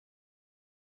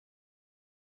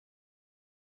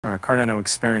Cardano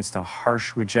experienced a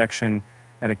harsh rejection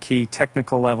at a key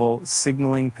technical level,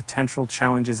 signaling potential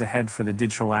challenges ahead for the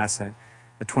digital asset.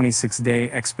 The 26-day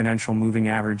exponential moving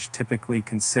average, typically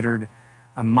considered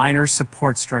a minor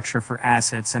support structure for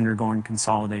assets undergoing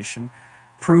consolidation,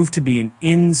 proved to be an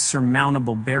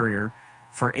insurmountable barrier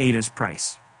for ADA's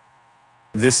price.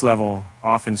 This level,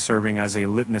 often serving as a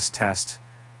litmus test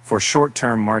for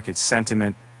short-term market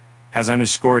sentiment, has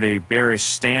underscored a bearish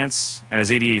stance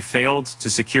as ADA failed to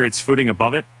secure its footing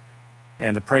above it,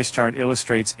 and the price chart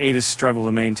illustrates ADA's struggle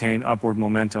to maintain upward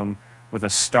momentum with a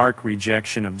stark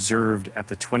rejection observed at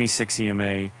the 26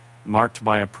 EMA, marked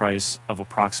by a price of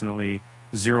approximately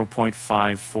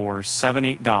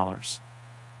 $0.5478.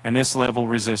 And this level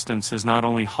resistance has not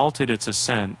only halted its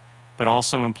ascent, but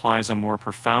also implies a more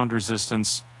profound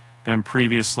resistance than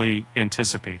previously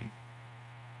anticipated.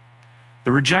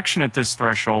 The rejection at this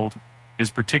threshold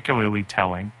is particularly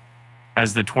telling,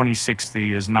 as the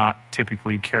 26th is not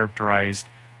typically characterized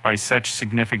by such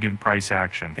significant price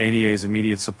action. ADA's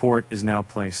immediate support is now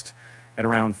placed at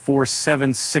around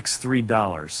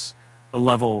 $4,763, a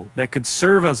level that could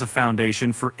serve as a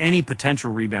foundation for any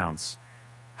potential rebounds.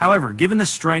 However, given the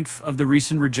strength of the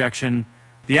recent rejection,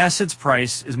 the asset's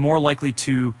price is more likely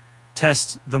to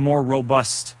test the more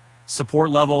robust support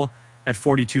level at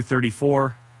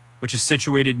 $42.34, which is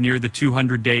situated near the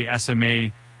 200-day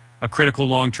SMA, a critical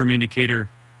long-term indicator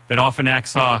that often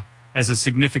acts as a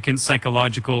significant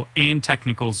psychological and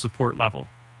technical support level.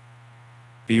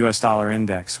 The US dollar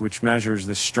index, which measures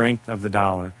the strength of the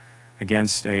dollar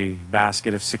against a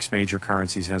basket of 6 major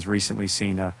currencies, has recently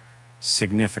seen a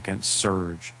significant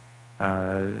surge,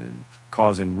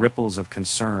 causing ripples of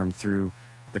concern through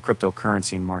the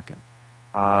cryptocurrency market.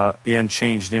 The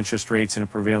unchanged interest rates and a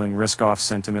prevailing risk-off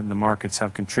sentiment in the markets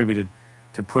have contributed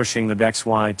to pushing the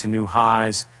DXY to new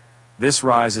highs. This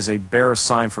rise is a bearish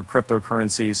sign for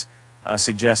cryptocurrencies,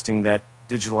 suggesting that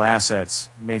digital assets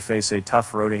may face a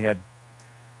tough road ahead.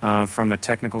 From a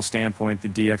technical standpoint, the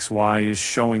DXY is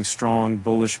showing strong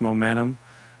bullish momentum.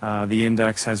 The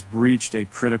index has breached a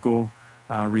critical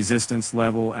resistance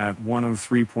level at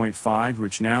 103.5,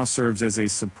 which now serves as a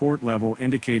support level,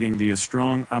 indicating a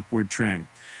strong upward trend.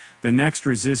 The next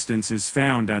resistance is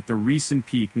found at the recent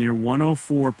peak near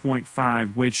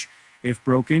 104.5, which, if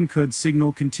broken, could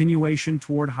signal continuation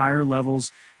toward higher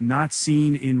levels not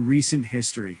seen in recent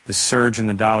history. The surge in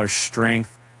the dollar's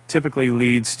strength typically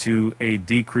leads to a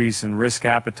decrease in risk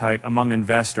appetite among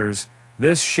investors.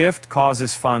 This shift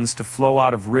causes funds to flow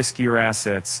out of riskier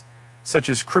assets, such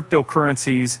as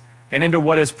cryptocurrencies, and into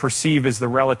what is perceived as the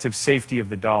relative safety of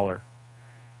the dollar.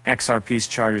 XRP's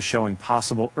chart is showing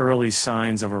possible early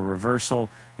signs of a reversal,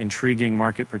 intriguing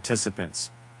market participants.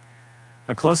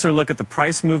 A closer look at the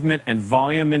price movement and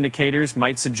volume indicators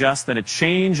might suggest that a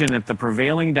change in the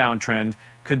prevailing downtrend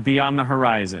could be on the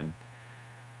horizon.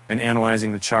 In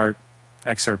analyzing the chart,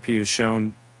 XRP has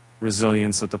shown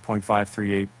resilience at the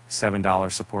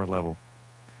 $0.5387 support level.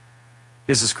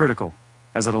 This is critical,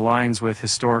 as it aligns with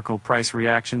historical price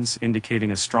reactions,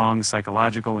 indicating a strong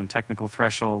psychological and technical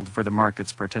threshold for the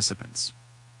market's participants.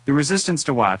 The resistance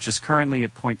to watch is currently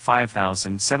at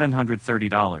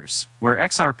 $0.5730, where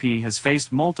XRP has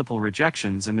faced multiple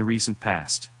rejections in the recent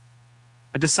past.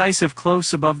 A decisive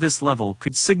close above this level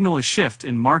could signal a shift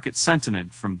in market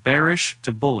sentiment from bearish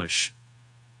to bullish.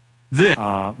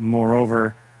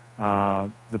 Moreover,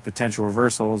 the potential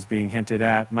reversal is being hinted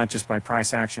at not just by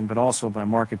price action but also by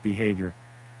market behavior.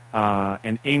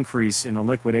 An increase in the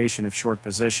liquidation of short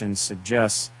positions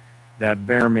suggests that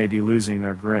bear may be losing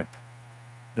their grip.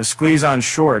 The squeeze on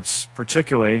shorts,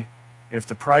 particularly if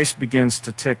the price begins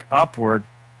to tick upward,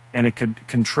 and it could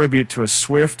contribute to a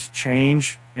swift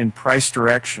change in price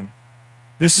direction.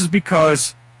 This is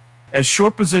because as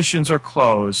short positions are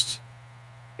closed,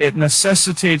 it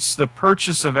necessitates the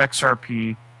purchase of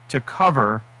XRP to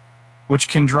cover, which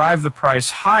can drive the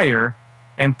price higher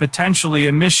and potentially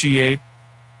initiate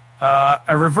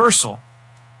a reversal.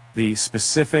 The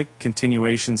specific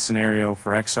continuation scenario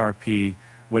for XRP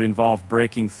would involve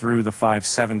breaking through the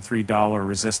 $573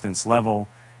 resistance level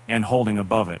and holding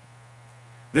above it.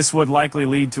 This would likely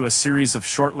lead to a series of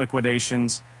short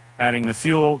liquidations, adding the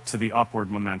fuel to the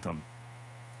upward momentum.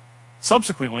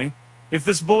 Subsequently, if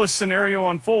this bullish scenario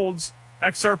unfolds,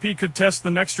 XRP could test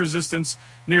the next resistance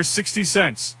near 60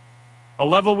 cents, a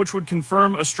level which would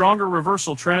confirm a stronger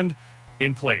reversal trend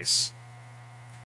in place.